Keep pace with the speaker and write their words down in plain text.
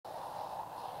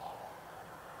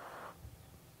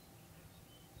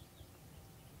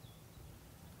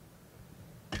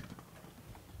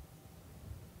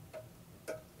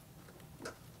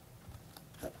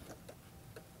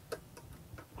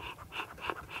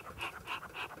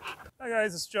Hi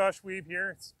guys, it's Josh Weeb here.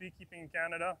 It's Beekeeping in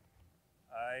Canada.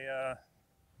 I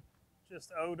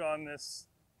just out on this,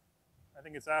 I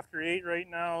think it's after 8 right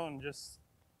now and just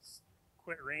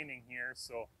quit raining here.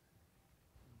 So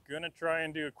gonna try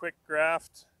and do a quick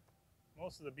graft.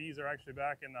 Most of the bees are actually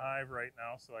back in the hive right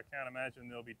now, so I can't imagine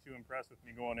they'll be too impressed with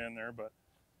me going in there, but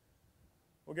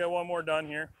we'll get one more done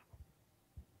here.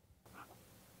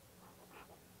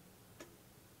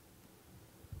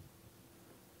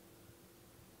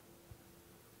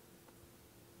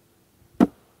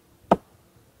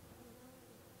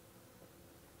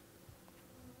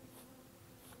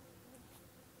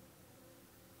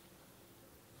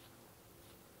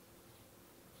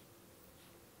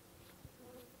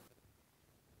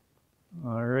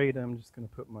 All right, I'm just going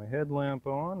to put my headlamp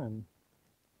on and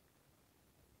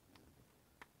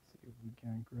see if we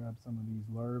can't grab some of these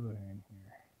larvae in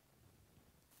here.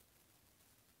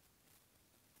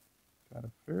 Got a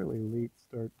fairly late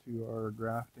start to our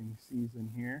grafting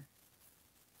season here.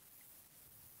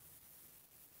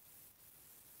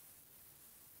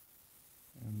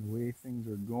 And the way things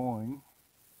are going,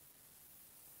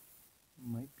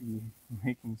 might be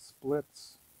making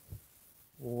splits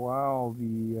while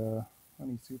the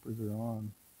honey supers are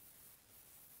on.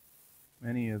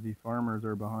 Many of the farmers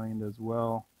are behind as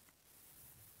well,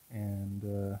 and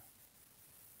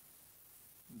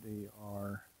they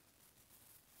are,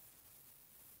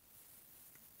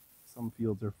 some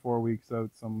fields are 4 weeks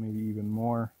out, some maybe even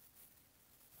more,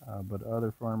 but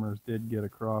other farmers did get a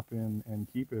crop in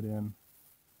and keep it in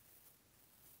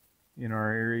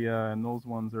our area, and those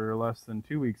ones are less than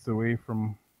 2 weeks away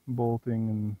from bolting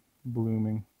and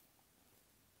blooming.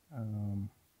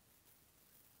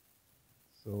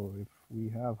 So if we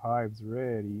have hives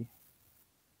ready,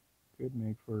 could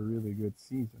make for a really good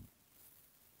season.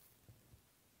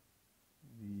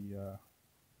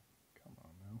 Come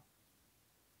on now.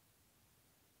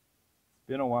 It's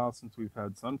been a while since we've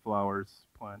had sunflowers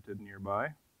planted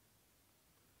nearby.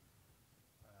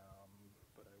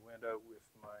 But I went out with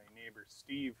my neighbor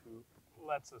Steve, who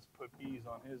lets us put bees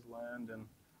on his land, and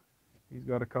he's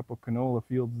got a couple canola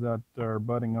fields that are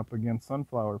butting up against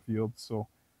sunflower fields, so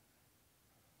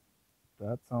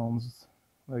that sounds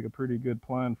like a pretty good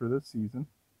plan for this season.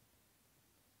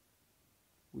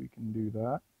 We can do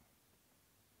that.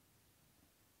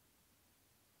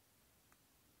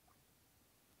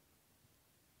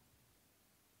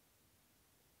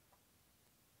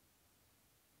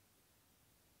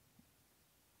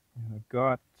 And I've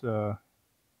got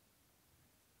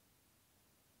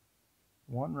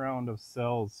one round of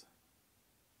cells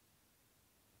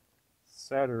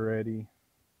set already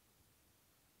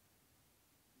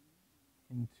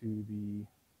into the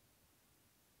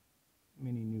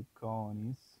mini nuke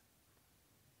colonies.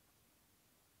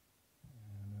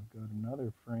 And I've got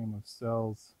another frame of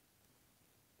cells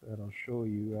that I'll show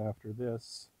you after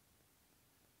this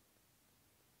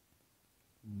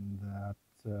that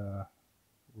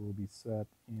will be set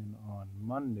in on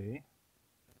Monday.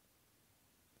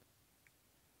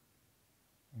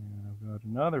 And I've got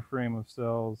another frame of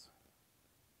cells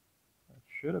that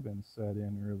should have been set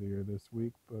in earlier this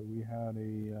week, but we had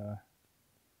a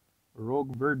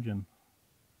rogue virgin.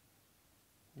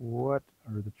 What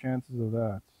are the chances of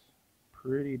that?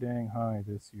 Pretty dang high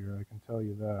this year, I can tell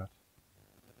you that.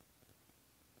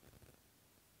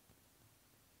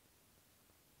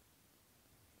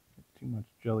 Get too much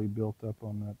jelly built up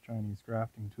on that Chinese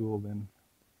grafting tool, then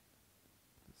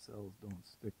the cells don't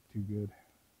stick too good.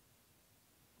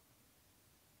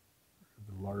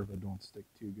 The larvae don't stick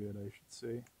too good, I should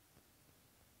say.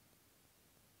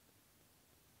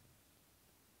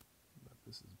 But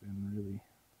this has been really,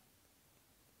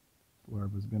 the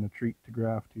larva's been a treat to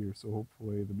graft here, so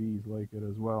hopefully the bees like it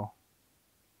as well.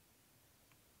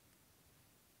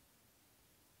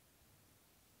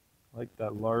 I like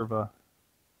that larva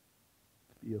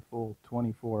to be a full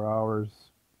 24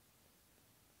 hours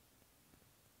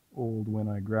old when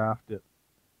I graft it,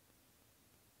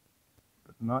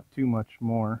 but not too much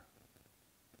more.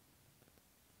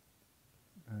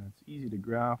 And it's easy to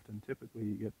graft, and typically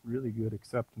you get really good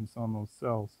acceptance on those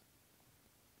cells.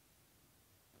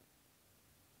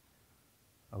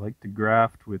 I like to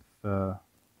graft with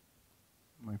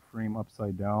my frame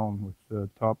upside down with the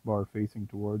top bar facing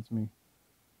towards me.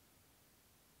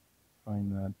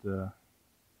 Find that you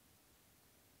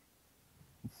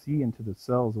can see into the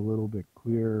cells a little bit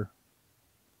clearer,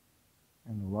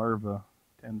 and the larva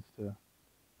tends to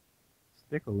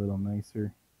stick a little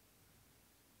nicer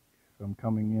if I'm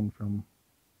coming in from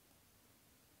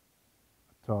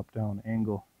a top-down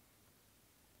angle.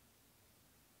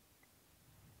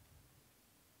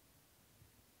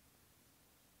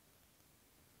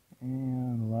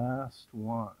 And last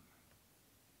one.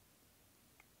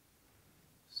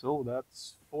 So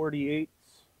that's 48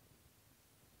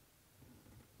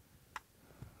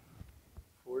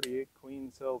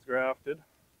 queen cells grafted.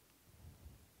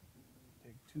 Doesn't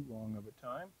take too long of a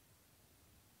time.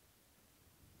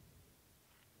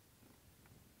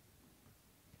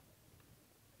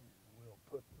 And we'll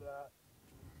put that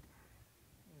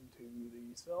into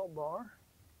the cell bar.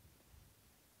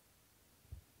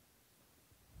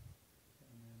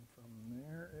 And then from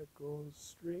there it goes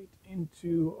straight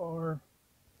into our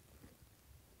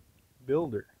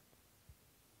builder.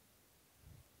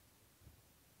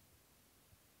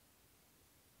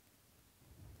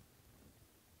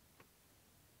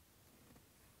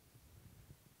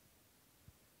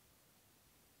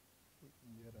 If we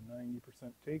can get a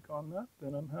 90% take on that,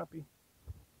 then I'm happy.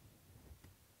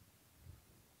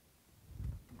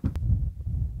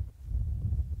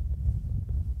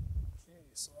 Okay,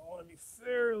 so I want to be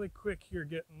fairly quick here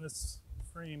getting this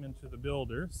frame into the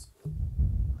builders.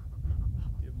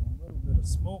 Give them a little bit of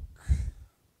smoke. And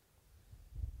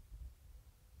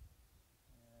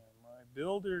my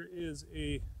builder is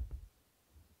a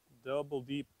double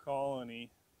deep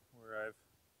colony where I've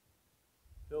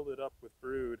filled it up with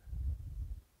brood.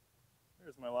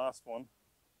 Here's my last one.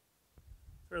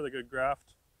 Fairly good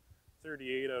graft.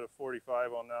 38 out of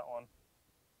 45 on that one.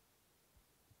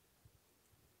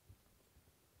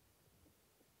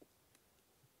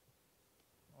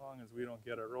 As long as we don't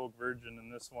get a rogue virgin in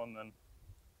this one, then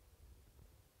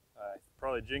I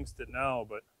probably jinxed it now,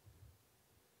 but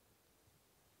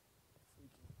if we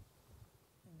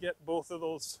can get both of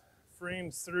those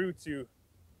frames through to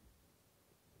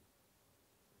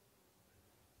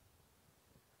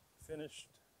finished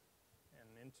and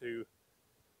into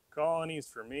colonies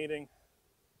for mating,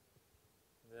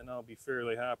 then I'll be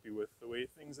fairly happy with the way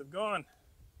things have gone.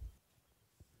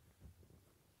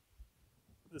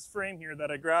 This frame here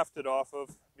that I grafted off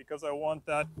of, because I want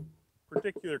that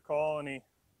particular colony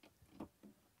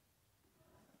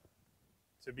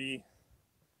to be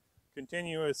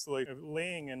continuously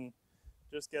laying and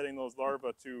just getting those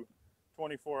larvae to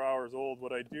 24 hours old,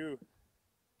 what I do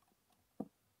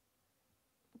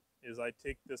is I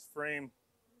take this frame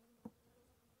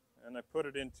and I put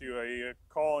it into a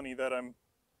colony that I'm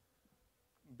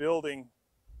building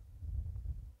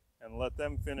and let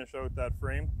them finish out that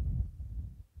frame.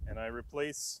 And I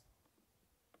replace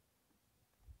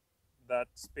that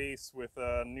space with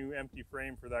a new empty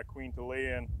frame for that queen to lay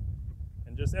in.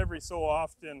 And just every so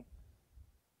often,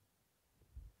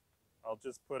 I'll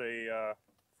just put a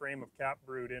frame of cap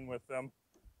brood in with them,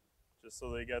 just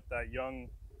so they get that young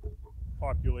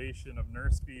population of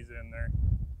nurse bees in there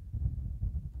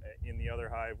in the other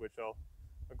hive, which I'll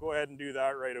go ahead and do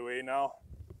that right away now.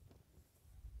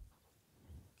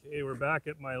 Okay, we're back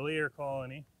at my layer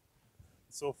colony.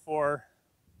 So for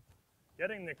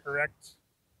getting the correct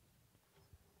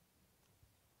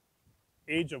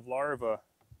age of larva,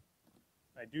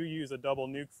 I do use a double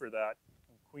nuke for that,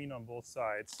 queen on both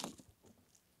sides.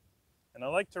 And I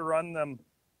like to run them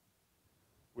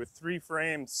with 3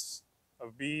 frames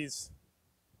of bees.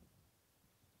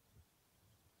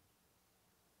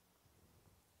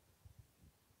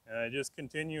 And I just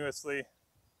continuously,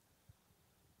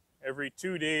 every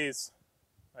 2 days,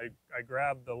 I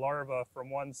grab the larva from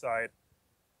one side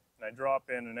and I drop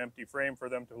in an empty frame for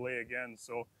them to lay again.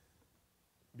 So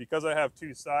because I have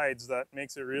 2 sides, that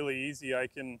makes it really easy. I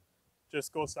can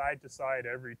just go side to side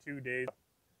every 2 days,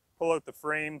 pull out the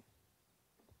frame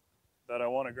that I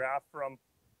want to graft from,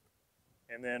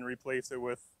 and then replace it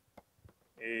with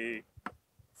a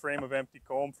frame of empty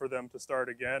comb for them to start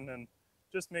again, and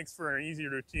just makes for an easy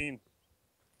routine,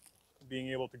 being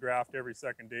able to graft every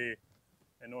second day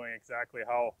and knowing exactly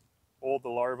how old the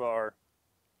larvae are.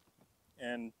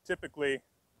 And typically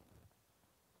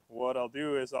what I'll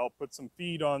do is I'll put some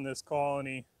feed on this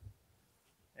colony,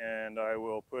 and I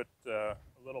will put a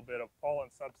little bit of pollen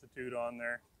substitute on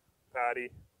there, patty,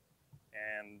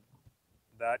 and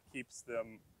that keeps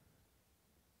the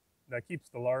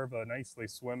larva nicely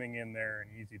swimming in there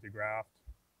and easy to graft.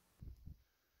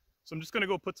 So I'm just going to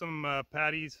go put some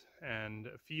patties and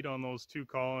feed on those 2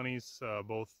 colonies,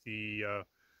 both the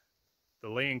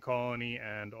laying colony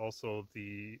and also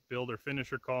the builder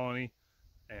finisher colony,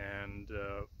 and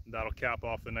that'll cap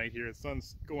off the night here. The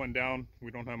sun's going down,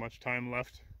 we don't have much time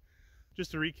left.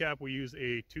 Just to recap, we use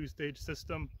a 2-stage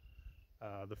system.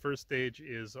 The first stage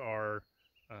is our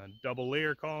double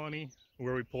layer colony,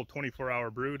 where we pull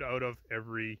 24-hour brood out of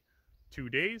every 2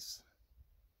 days.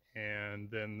 And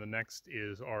then the next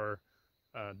is our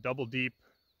double deep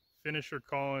finisher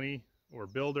colony, or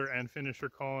builder and finisher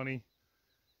colony.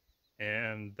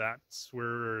 and that's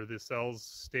where the cells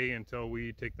stay until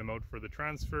we take them out for the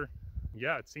transfer.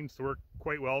 Yeah, it seems to work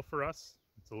quite well for us.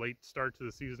 It's a late start to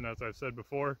the season, as I've said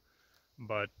before,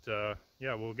 but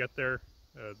yeah, we'll get there.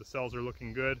 The cells are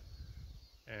looking good,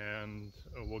 and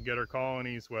we'll get our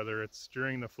colonies, whether it's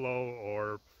during the flow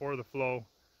or before the flow.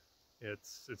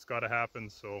 It's got to happen,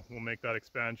 so we'll make that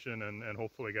expansion and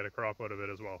hopefully get a crop out of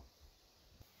it as well.